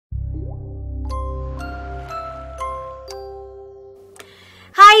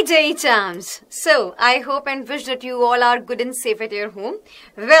Hi Jai Chams. So, I hope and wish that you all are good and safe at your home.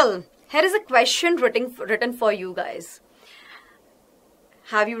 Well, here is a question written for you guys.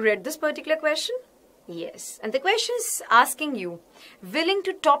 Have you read this particular question? Yes. And the question is asking you, willing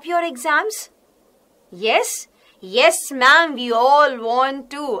to top your exams? Yes? Yes, ma'am, we all want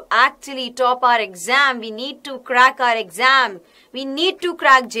to actually top our exam. We need to crack our exam. We need to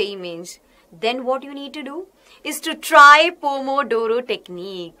crack JEE Mains. Then what you need to do is to try Pomodoro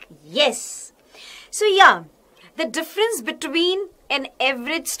Technique. Yes. So yeah, the difference between an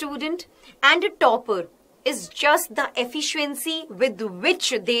average student and a topper is just the efficiency with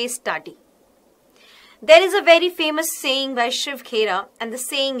which they study. There is a very famous saying by Shiv Khera, and the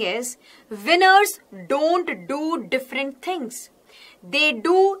saying is, winners don't do different things. They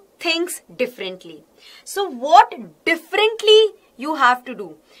do things differently. So what differently you have to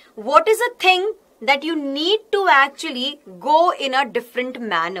do? What is a thing that you need to actually go in a different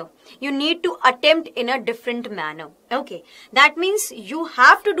manner? You need to attempt in a different manner. Okay, that means you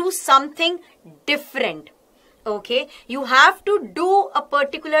have to do something different. Okay, you have to do a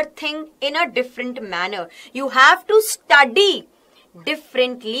particular thing in a different manner. You have to study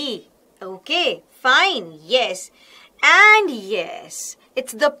differently. Okay, fine, yes. And yes,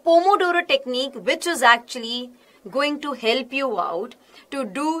 it's the Pomodoro technique which is actually going to help you out to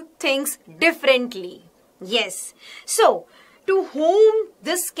do things differently. Yes. So, to whom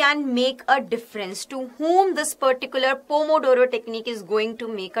this can make a difference, to whom this particular Pomodoro technique is going to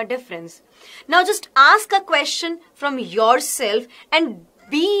make a difference. Now just ask a question from yourself and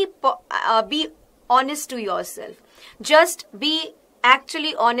be honest to yourself. Just be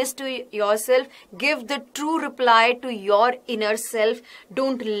actually honest to yourself. Give the true reply to your inner self.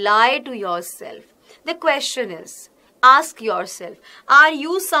 Don't lie to yourself. The question is, ask yourself, are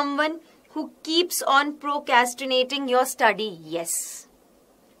you someone who keeps on procrastinating your study? Yes.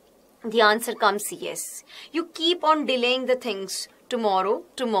 The answer comes yes. You keep on delaying the things tomorrow,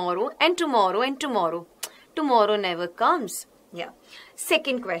 tomorrow, and tomorrow, and tomorrow. Tomorrow never comes. Yeah.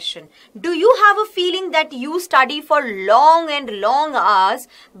 Second question. Do you have a feeling that you study for long and long hours,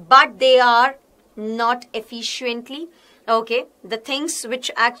 but they are not efficiently? Okay, the things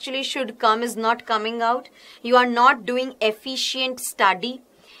which actually should come is not coming out. You are not doing efficient study.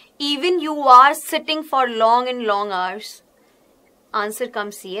 Even you are sitting for long and long hours. Answer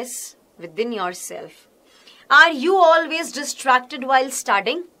comes yes, within yourself. Are you always distracted while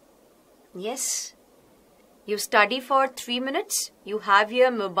studying? Yes. You study for 3 minutes. You have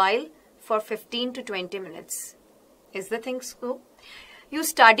your mobile for 15 to 20 minutes. Is the thing so? You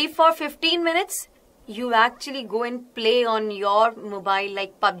study for 15 minutes. You actually go and play on your mobile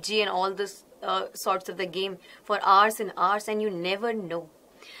like PUBG and all this sorts of the game for hours and hours, and you never know.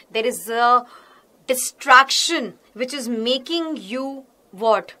 There is a distraction which is making you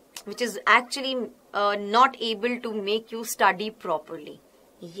what? Which is actually not able to make you study properly.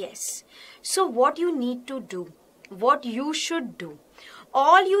 Yes. So what you need to do, what you should do,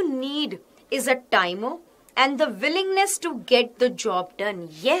 all you need is a timer and the willingness to get the job done.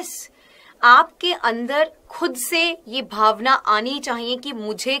 Yes. आपके अंदर खुद से ये भावना आनी चाहिए कि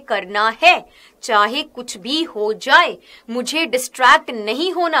मुझे करना है, चाहे कुछ भी हो जाए, मुझे डिस्ट्रैक्ट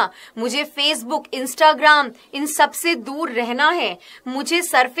नहीं होना, मुझे फेसबुक, इंस्टाग्राम इन सब से दूर रहना है, मुझे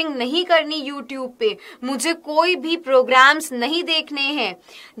सर्फिंग नहीं करनी यूट्यूब पे, मुझे कोई भी प्रोग्राम्स नहीं देखने हैं.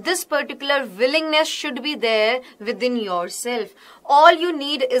 This particular willingness should be there with in your self. All you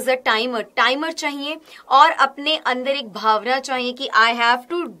need is a timer. Timer चाहिए और अपने अंदर एक भावना चाहिए कि I have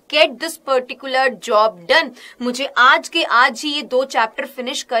to get this particular job done. मुझे आज के आज ही ये 2 चैप्टर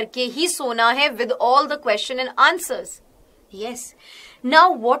फिनिश करके ही सोना है with all the question and answers. Yes.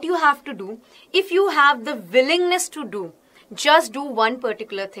 Now what you have to do, if you have the willingness to do, just do one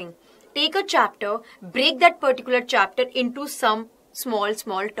particular thing. Take a chapter, break that particular chapter into some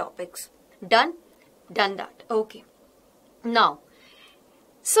small topics. Done? Done that. Okay. Now,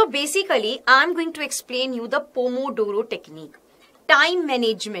 so basically I'm going to explain you the Pomodoro technique. Time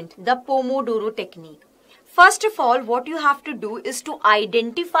management, the Pomodoro technique. First of all, what you have to do is to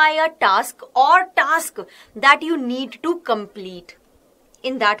identify a task or task that you need to complete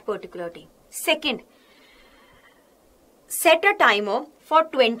in that particular day. Second, set a timer for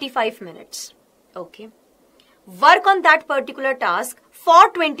 25 minutes. Okay. Work on that particular task for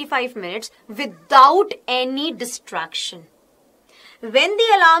 25 minutes without any distraction. When the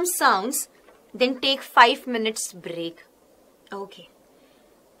alarm sounds, then take 5 minutes break. Okay.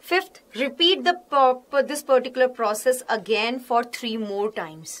 Fifth, repeat this particular process again for 3 more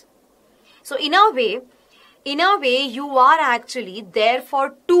times. So in a way, you are actually there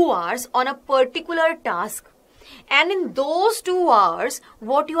for 2 hours on a particular task. And in those 2 hours,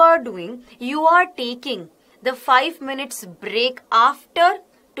 what you are doing, you are taking the 5 minutes break after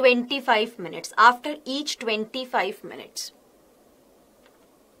 25 minutes, after each 25 minutes.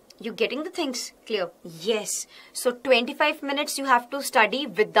 You getting the things clear? Yes. So 25 minutes you have to study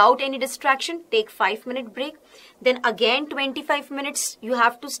without any distraction, take 5-minute break. Then again 25 minutes you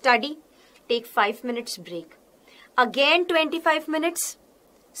have to study, take 5 minutes break. Again 25 minutes,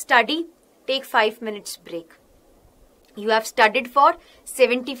 study, take 5 minutes break. You have studied for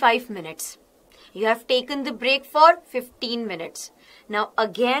 75 minutes. You have taken the break for 15 minutes. Now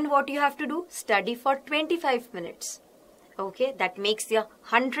again what you have to do? Study for 25 minutes. Okay, that makes you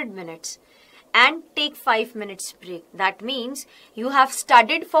 100 minutes. And take 5 minutes break. That means you have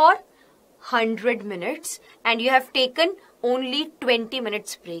studied for 100 minutes and you have taken only 20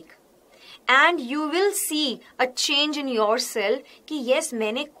 minutes break. And you will see a change in yourself कि yes,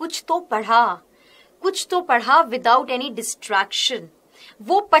 मैंने कुछ तो पढ़ा without any distraction.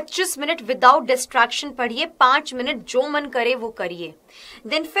 वो 25 minute without distraction पढ़िए, 5 minute जो मन करे वो करिए.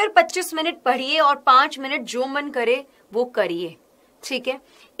 देन फिर 25 मिनट पढ़िए और 5 मिनट जो मन करे वो करिए. ठीक है,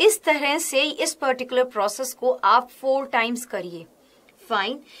 इस तरह से इस पर्टिकुलर प्रोसेस को आप 4 टाइम्स करिए.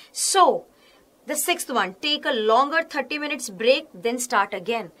 Fine. So the 6th one, take a longer 30 minutes break, then start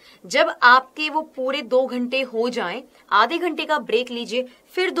again. जब आपके वो पूरे 2 घंटे हो जाएं, आधे घंटे का ब्रेक लीजिए,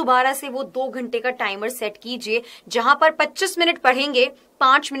 फिर दोबारा से वो 2 घंटे का टाइमर सेट कीजिए, जहां पर 25 मिनट पढ़ेंगे,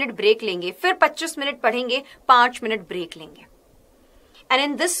 5 मिनट ब्रेक लेंगे, फिर 25 मिनट पढ़ेंगे, 5 मिनट ब्रेक लेंगे. And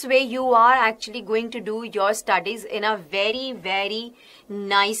in this way, you are actually going to do your studies in a very, very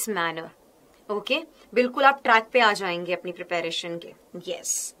nice manner. Okay? बिल्कुल आप ट्रैक पे आ जाएंगे अपनी प्रिपरेशन के.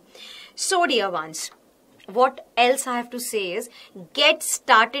 Yes. So dear ones, what else I have to say is, get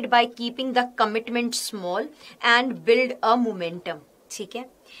started by keeping the commitment small and build a momentum. ठीक है?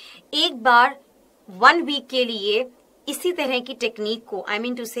 एक बार 1 week के लिए इसी तरह की टेक्निक को, आई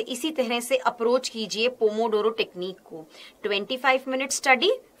मीन टू से इसी तरह से अप्रोच कीजिए पोमोडोरो टेक्निक को. 25 मिनट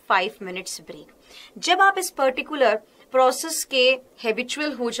स्टडी, 5 मिनट्स ब्रेक. जब आप इस पर्टिकुलर प्रोसेस के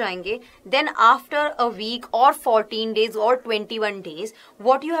हैबिचुअल हो जाएंगे, देन आफ्टर अ वीक और 14 days और 21 days,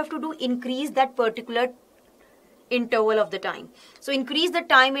 what you have to do, increase that particular interval of the time. So increase the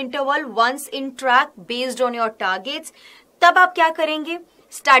time interval once in track based on your targets. तब आप क्या करेंगे?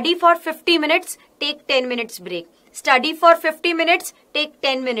 Study for 50 minutes, take 10 minutes break. Study for 50 minutes, take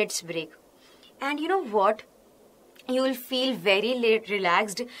 10 minutes break. And you know what? You will feel very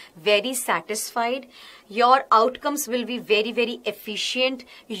relaxed, very satisfied. Your outcomes will be very, very efficient.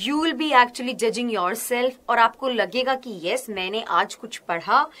 You will be actually judging yourself. और आपको लगेगा कि yes, मैंने आज कुछ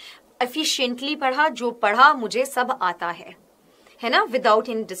पढ़ा, efficiently पढ़ा, जो पढ़ा मुझे सब आता है ना? Without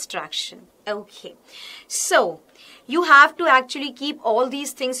any distraction. Okay. So, you have to actually keep all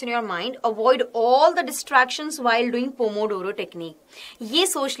these things in your mind. Avoid all the distractions while doing Pomodoro technique. ये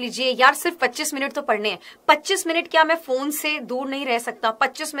सोच लीजिए यार, सिर्फ 25 मिनट तो पढ़ने हैं. 25 मिनट क्या मैं फोन से दूर नहीं रह सकता?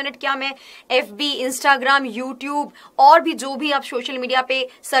 25 मिनट क्या मैं FB, Instagram, YouTube और भी जो भी आप सोशल मीडिया पे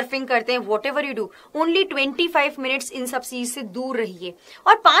सर्फिंग करते हैं, whatever you do, only 25 minutes in सब चीज से दूर रहिए.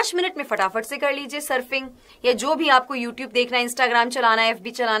 और 5 मिनट में फटाफट से कर लीजिए सर्फिंग, या जो भी आपको YouTube देखना है, Instagram चलाना है,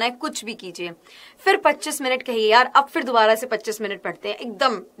 FB चलाना है, कुछ भी कीजिए. फिर 25 मिनट कहिए यार, अब फिर दोबारा से 25 मिनट पढ़ते हैं,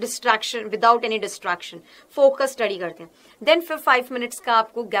 एकदम distraction, without any distraction, focus study करते हैं. देन फिर 5 मिनट्स का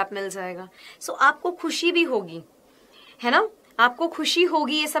आपको गैप मिल जाएगा. सो आपको खुशी भी होगी, है ना? आपको खुशी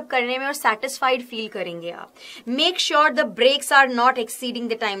होगी ये सब करने में और सेटिस्फाइड फील करेंगे आप. Make sure the breaks are not exceeding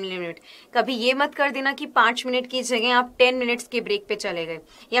the time limit. कभी ये मत कर देना कि 5 मिनट की जगह आप 10 मिनट्स के ब्रेक पे चले गए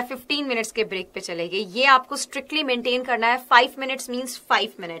या 15 मिनट्स के ब्रेक पे चले गए. ये आपको स्ट्रिक्टली मेंटेन करना है. 5 minutes means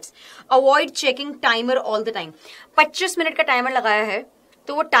 5 minutes. Avoid checking timer all the time. 25 minute का टाइमर लगाया है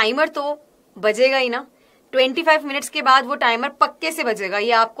तो वो टाइमर तो बजेगा ही ना. 25 मिनट्स के बाद वो टाइमर पक्के से बजेगा,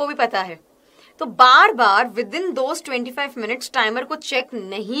 ये आपको भी पता है. तो बार बार with in those 25 minutes timer को चेक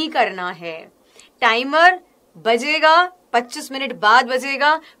नहीं करना है. टाइमर बजेगा, 25 मिनट बाद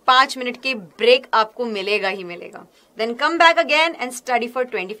बजेगा, 5 मिनट के ब्रेक आपको मिलेगा ही मिलेगा. Then come back again and study for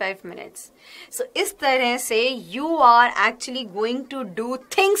 25 minutes. सो इस तरह से you are actually going to do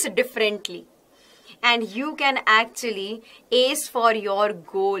things differently and you can actually ace for your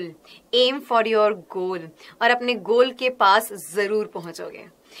goal, aim for your goal, और अपने गोल के पास जरूर पहुंचोगे.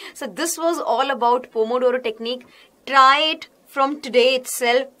 So this was all about Pomodoro technique. Try it from today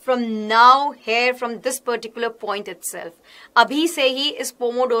itself, from now, here, from this particular point itself. अभी से ही इस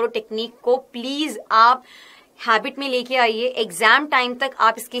Pomodoro technique को please आप habit में लेके आइए. एग्जाम टाइम तक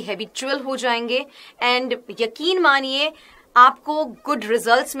आप इसके हैबिचुअल हो जाएंगे एंड यकीन मानिए आपको गुड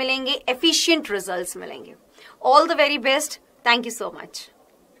रिजल्ट्स मिलेंगे, एफिशिएंट रिजल्ट्स मिलेंगे. All the very best. Thank you so much.